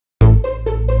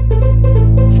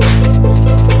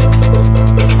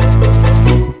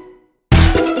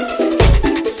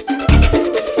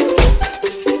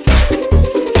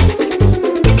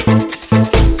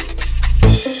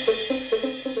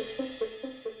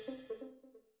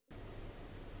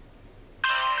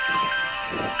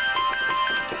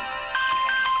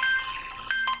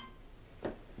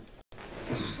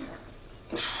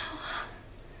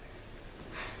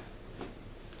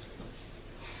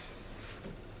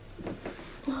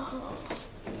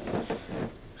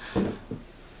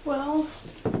Well,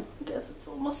 I guess it's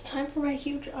almost time for my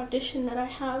huge audition that I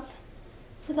have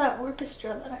for that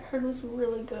orchestra that I heard was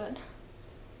really good.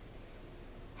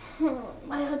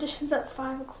 My audition's at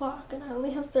 5 o'clock and I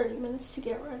only have 30 minutes to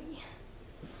get ready.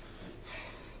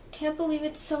 Can't believe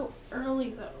it's so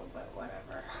early though, but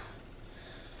whatever.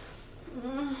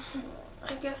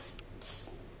 I guess it's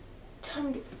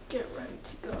time to get ready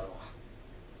to go.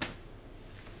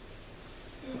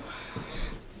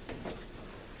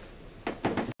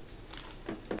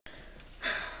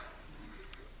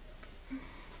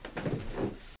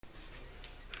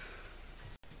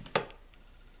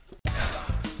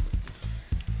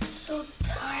 So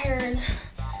tired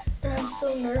and I'm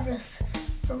so nervous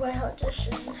for my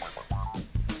audition.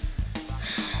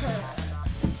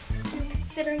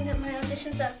 Considering that my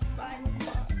audition's at 5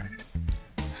 o'clock.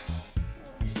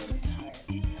 I'm so tired.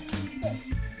 But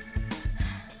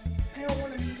I don't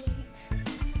want to be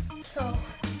late. So I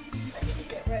need to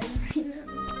get ready right now.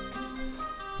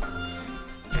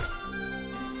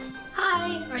 Hi,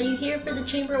 are you here for the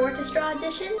chamber orchestra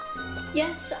audition?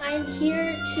 Yes, I'm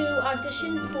here to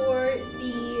audition for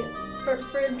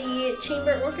the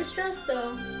chamber orchestra,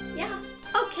 so yeah.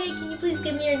 Okay, can you please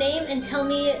give me your name and tell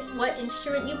me what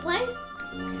instrument you play?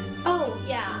 Oh,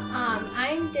 yeah,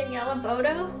 I'm Daniela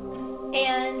Bodoh,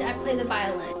 and I play the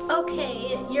violin.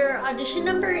 Okay, your audition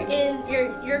number is,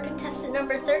 your contestant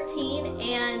number 13,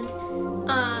 and,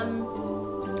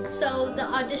 so the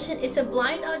audition, it's a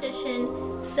blind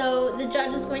audition, so the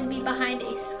judge is going to be behind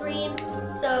a screen,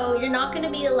 so you're not going to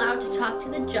be allowed to talk to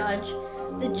the judge.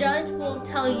 The judge will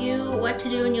tell you what to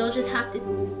do, and you'll just have to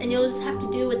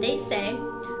do what they say,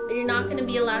 but you're not going to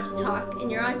be allowed to talk in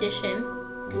your audition.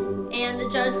 And the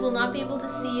judge will not be able to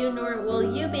see you, nor will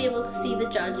you be able to see the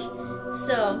judge.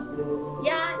 So,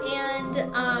 yeah, and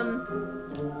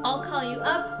I'll call you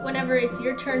up whenever it's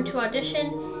your turn to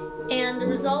audition, and the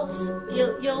results,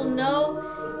 you'll know,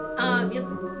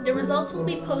 the results will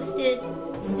be posted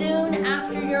soon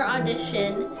after your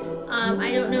audition.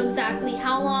 I don't know exactly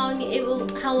how long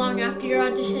after your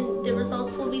audition the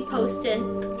results will be posted,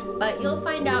 but you'll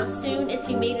find out soon if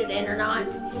you made it in or not.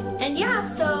 And yeah,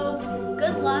 so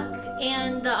good luck,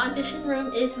 and the audition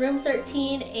room is room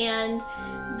 13, and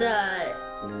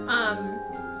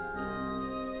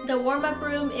the warm-up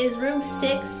room is room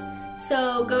 6,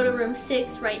 so go to room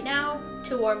 6 right now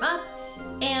to warm up,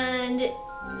 and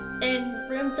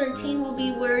room 13 will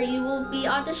be where you will be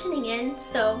auditioning in,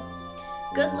 so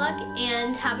good luck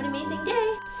and have an amazing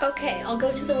day. Okay, I'll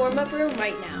go to the warm-up room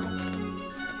right now.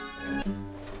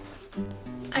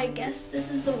 I guess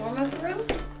this is the warm-up room?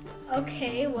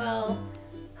 Okay, well,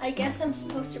 I guess I'm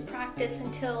supposed to practice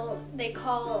until they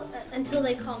call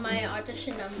my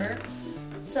audition number.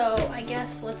 So I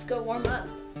guess let's go warm up.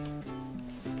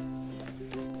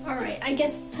 Alright, I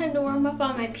guess it's time to warm up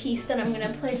on my piece that I'm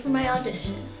gonna play for my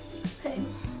audition. Okay.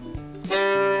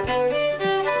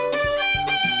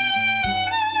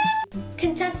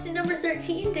 Contestant number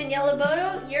 13, Daniela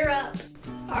Bodoh, you're up.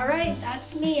 Alright,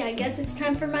 that's me. I guess it's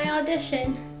time for my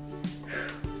audition.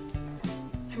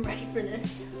 I'm ready for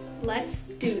this. Let's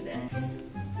do this.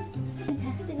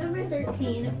 Contestant number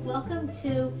 13, welcome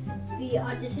to the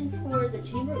auditions for the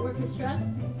chamber orchestra,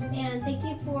 and thank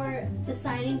you for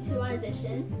deciding to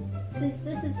audition. Since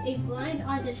this is a blind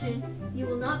audition, you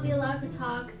will not be allowed to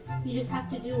talk. You just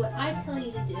have to do what I tell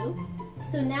you to do.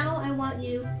 So now I want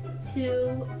you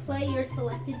to play your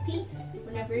selected piece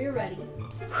whenever you're ready.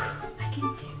 I can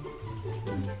do this. I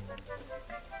can do this.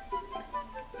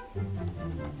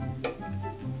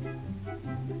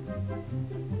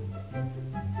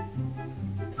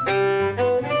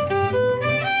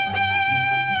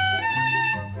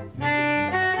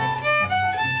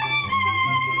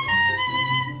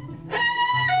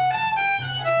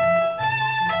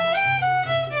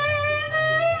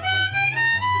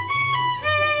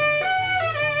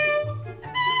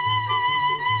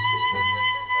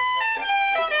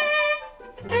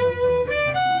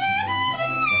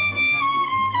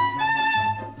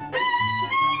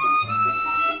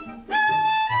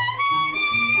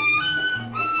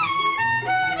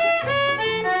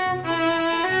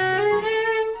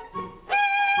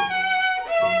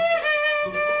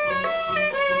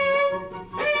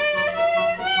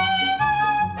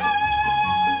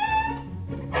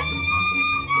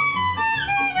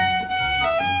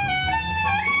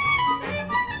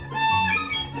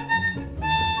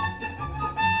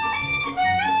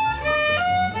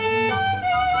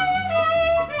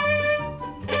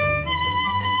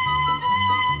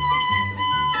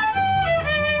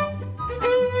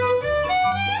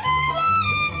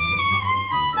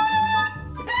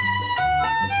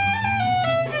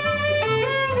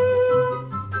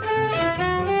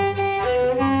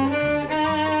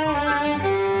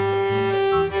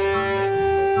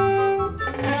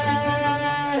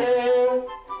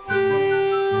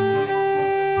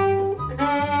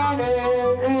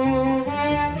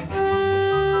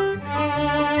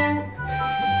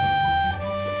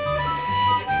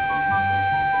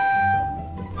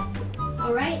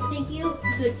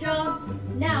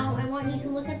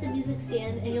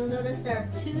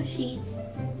 two sheets.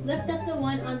 Lift up the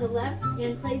one on the left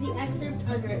and play the excerpt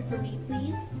under it for me,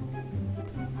 please.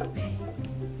 Okay.